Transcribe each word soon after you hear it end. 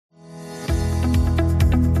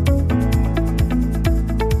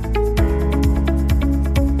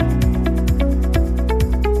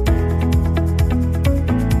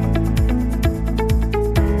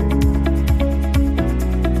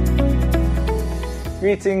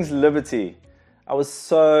Greetings, Liberty. I was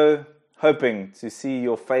so hoping to see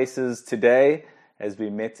your faces today as we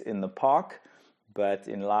met in the park, but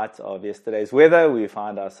in light of yesterday's weather, we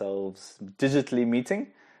find ourselves digitally meeting,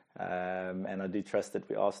 and I do trust that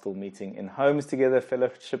we are still meeting in homes together,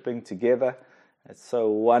 fellowshipping together. It's so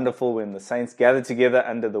wonderful when the saints gather together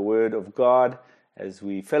under the Word of God as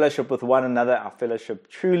we fellowship with one another. Our fellowship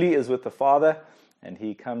truly is with the Father, and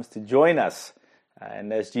He comes to join us.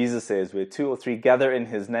 And as Jesus says, where two or three gather in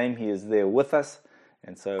His name, He is there with us.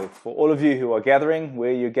 And so for all of you who are gathering,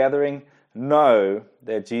 where you're gathering, know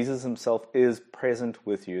that Jesus Himself is present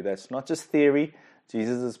with you. That's not just theory.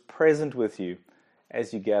 Jesus is present with you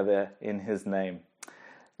as you gather in His name.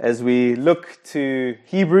 As we look to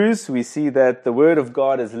Hebrews, we see that the Word of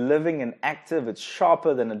God is living and active. It's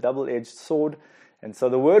sharper than a double-edged sword. And so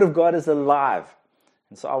the Word of God is alive.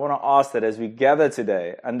 And so I want to ask that as we gather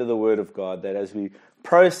today under the Word of God, that as we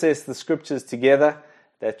process the Scriptures together,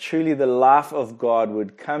 that truly the life of God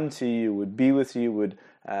would come to you, would be with you, would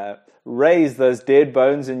raise those dead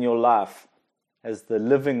bones in your life as the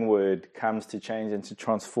living Word comes to change and to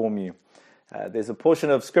transform you. There's a portion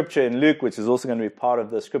of Scripture in Luke, which is also going to be part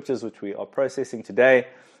of the Scriptures which we are processing today,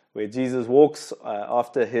 where Jesus walks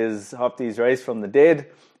after he's raised from the dead.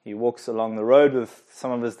 He walks along the road with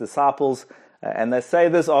some of His disciples, and they say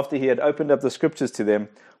this after He had opened up the Scriptures to them: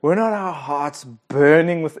 "Were not our hearts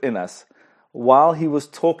burning within us while He was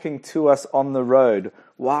talking to us on the road,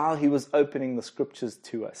 while He was opening the Scriptures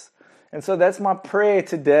to us?" And so that's my prayer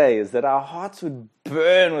today, is that our hearts would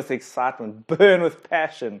burn with excitement, burn with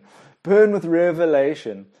passion, burn with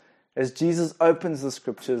revelation as Jesus opens the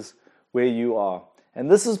Scriptures where you are.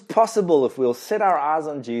 And this is possible if we'll set our eyes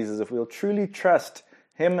on Jesus, if we'll truly trust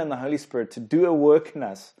Him and the Holy Spirit to do a work in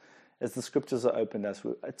us as the Scriptures are opened us.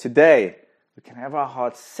 Today, we can have our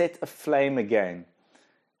hearts set aflame again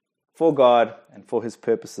for God and for His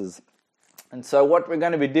purposes. And so what we're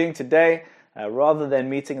going to be doing today, rather than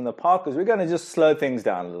meeting in the park, is we're going to just slow things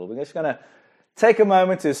down a little. We're just going to take a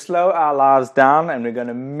moment to slow our lives down, and we're going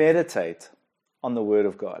to meditate on the Word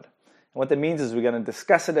of God. And what that means is we're going to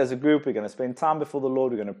discuss it as a group. We're going to spend time before the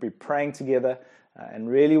Lord. We're going to be praying together and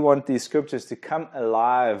really want these Scriptures to come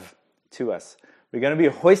alive to us. We're going to be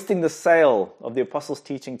hoisting the sail of the Apostles'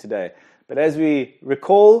 teaching today. But as we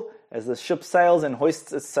recall, as the ship sails and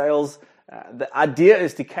hoists its sails, the idea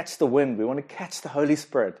is to catch the wind. We want to catch the Holy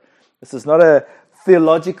Spirit. This is not a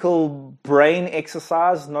theological brain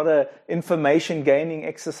exercise, not an information gaining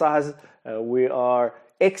exercise. We are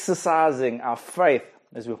exercising our faith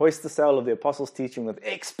as we hoist the sail of the Apostles' teaching with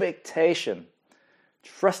expectation,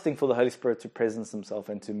 trusting for the Holy Spirit to presence Himself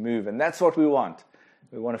and to move. And that's what we want.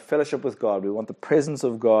 We want to fellowship with God. We want the presence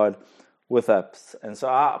of God with us. And so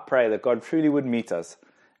I pray that God truly would meet us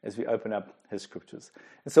as we open up His Scriptures.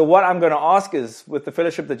 And so what I'm going to ask is, with the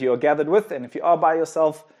fellowship that you are gathered with, and if you are by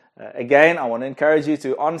yourself, again, I want to encourage you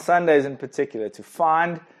to, on Sundays in particular, to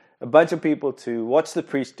find a bunch of people to watch the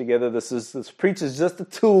preach together. This preach is just a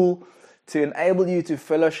tool to enable you to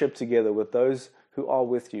fellowship together with those who are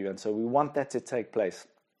with you. And so we want that to take place.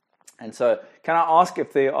 And so can I ask,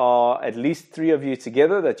 if there are at least 3 of you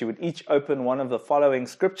together, that you would each open one of the following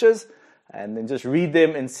Scriptures and then just read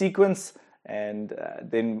them in sequence. And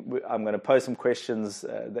then I'm going to pose some questions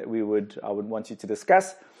that I would want you to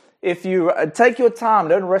discuss. If you take your time,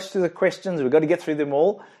 don't rush through the questions. We've got to get through them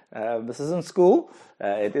all. This isn't school.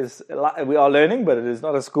 We are learning, but it is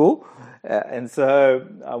not a school. And so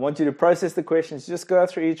I want you to process the questions. Just go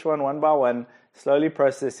through each one by one, slowly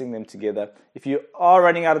processing them together. If you are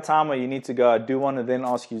running out of time or you need to go, I do want to then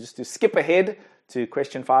ask you just to skip ahead to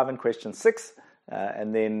question 5 and question 6.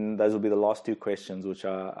 And then those will be the last 2 questions, which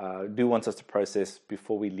I do want us to process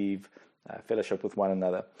before we leave fellowship with one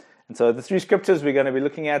another. And so the 3 Scriptures we're going to be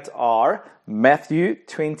looking at are Matthew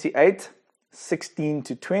 28, 16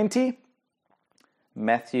 to 20,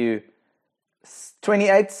 Matthew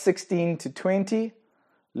 28, 16 to 20,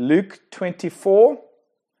 Luke 24,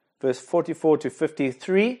 verse 44 to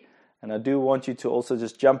 53, and I do want you to also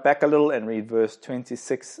just jump back a little and read verse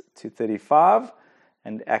 26 to 35,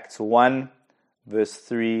 and Acts 1, verse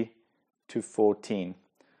 3 to 14.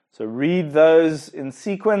 So read those in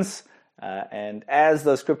sequence. And as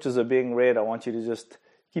those Scriptures are being read, I want you to just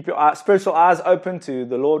keep your spiritual eyes open to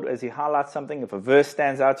the Lord as He highlights something. If a verse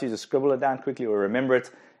stands out to you, just scribble it down quickly or remember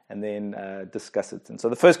it, and then discuss it. And so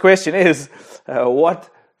the first question is,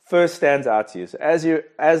 what first stands out to you? So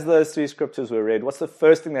as those 3 Scriptures were read, what's the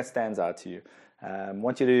first thing that stands out to you? I'm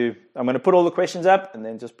going to put all the questions up and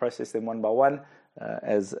then just process them one by one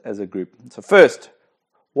as a group. So first,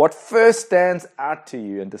 what first stands out to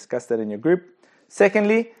you, and discuss that in your group.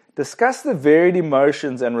 Secondly, discuss the varied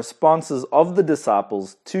emotions and responses of the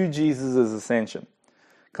disciples to Jesus' ascension,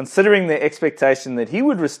 considering their expectation that he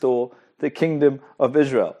would restore the kingdom of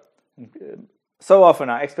Israel. So often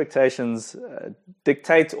our expectations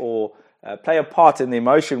dictate or play a part in the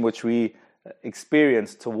emotion which we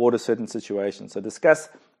experience toward a certain situation. So discuss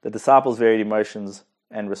the disciples' varied emotions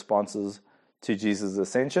and responses to Jesus'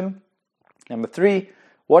 ascension. Number 3,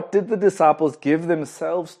 what did the disciples give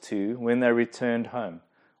themselves to when they returned home?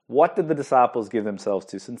 What did the disciples give themselves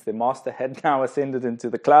to? Since their master had now ascended into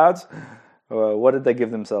the clouds, what did they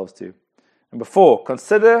give themselves to? Number 4,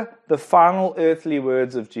 consider the final earthly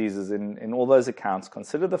words of Jesus in all those accounts.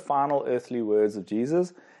 Consider the final earthly words of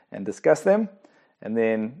Jesus and discuss them. And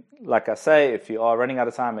then, like I say, if you are running out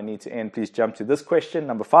of time and need to end, please jump to this question.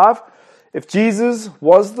 Number 5, if Jesus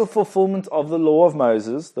was the fulfillment of the law of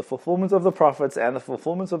Moses, the fulfillment of the prophets, and the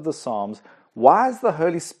fulfillment of the Psalms, why is the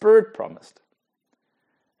Holy Spirit promised?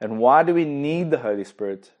 And why do we need the Holy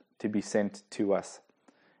Spirit to be sent to us?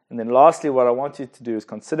 And then lastly, what I want you to do is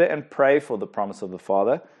consider and pray for the promise of the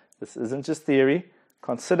Father. This isn't just theory.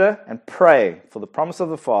 Consider and pray for the promise of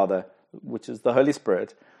the Father, which is the Holy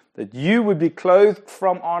Spirit, that you would be clothed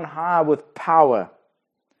from on high with power.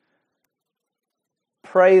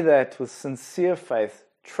 Pray that with sincere faith,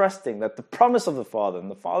 trusting that the promise of the Father,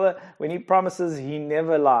 and the Father, when He promises, He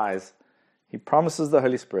never lies. He promises the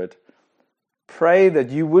Holy Spirit. Pray that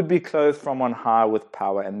you would be clothed from on high with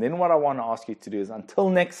power. And then what I want to ask you to do is, until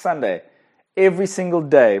next Sunday, every single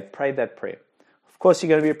day, pray that prayer. Of course, you're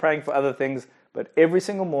going to be praying for other things, but every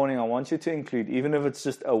single morning, I want you to include, even if it's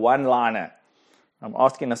just a one-liner, I'm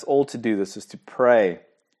asking us all to do this, is to pray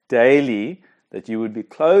daily that you would be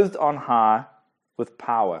clothed on high with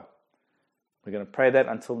power. We're going to pray that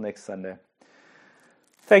until next Sunday.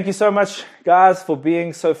 Thank you so much, guys, for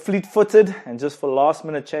being so fleet-footed and just for last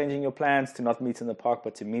minute changing your plans to not meet in the park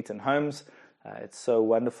but to meet in homes. It's so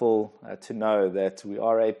wonderful to know that we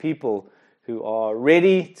are a people who are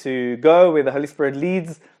ready to go where the Holy Spirit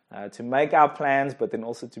leads, to make our plans, but then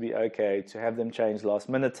also to be okay to have them change last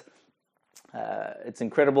minute. It's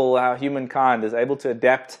incredible how humankind is able to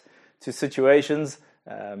adapt to situations,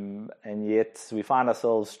 and yet we find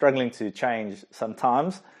ourselves struggling to change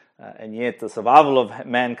sometimes. And yet the survival of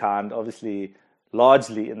mankind, obviously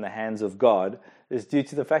largely in the hands of God, is due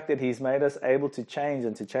to the fact that He's made us able to change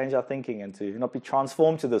and to change our thinking and to not be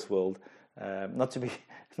transformed to this world, not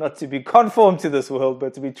to be conformed to this world,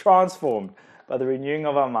 but to be transformed by the renewing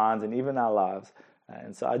of our minds and even our lives.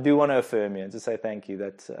 And so I do want to affirm you and to say thank you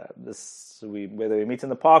that whether we meet in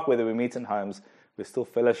the park, whether we meet in homes, we're still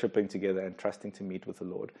fellowshipping together and trusting to meet with the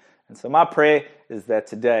Lord. And so my prayer is that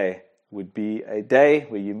today would be a day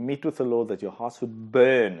where you meet with the Lord, that your hearts would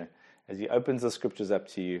burn as He opens the Scriptures up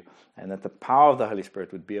to you, and that the power of the Holy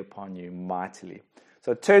Spirit would be upon you mightily.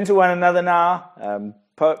 So turn to one another now,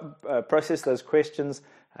 process those questions,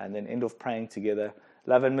 and then end off praying together.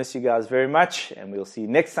 Love and miss you guys very much, and we'll see you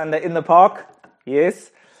next Sunday in the park.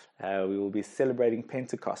 Yes, we will be celebrating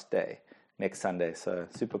Pentecost Day next Sunday, so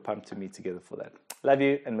super pumped to meet together for that. Love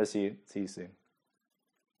you and miss you. See you soon.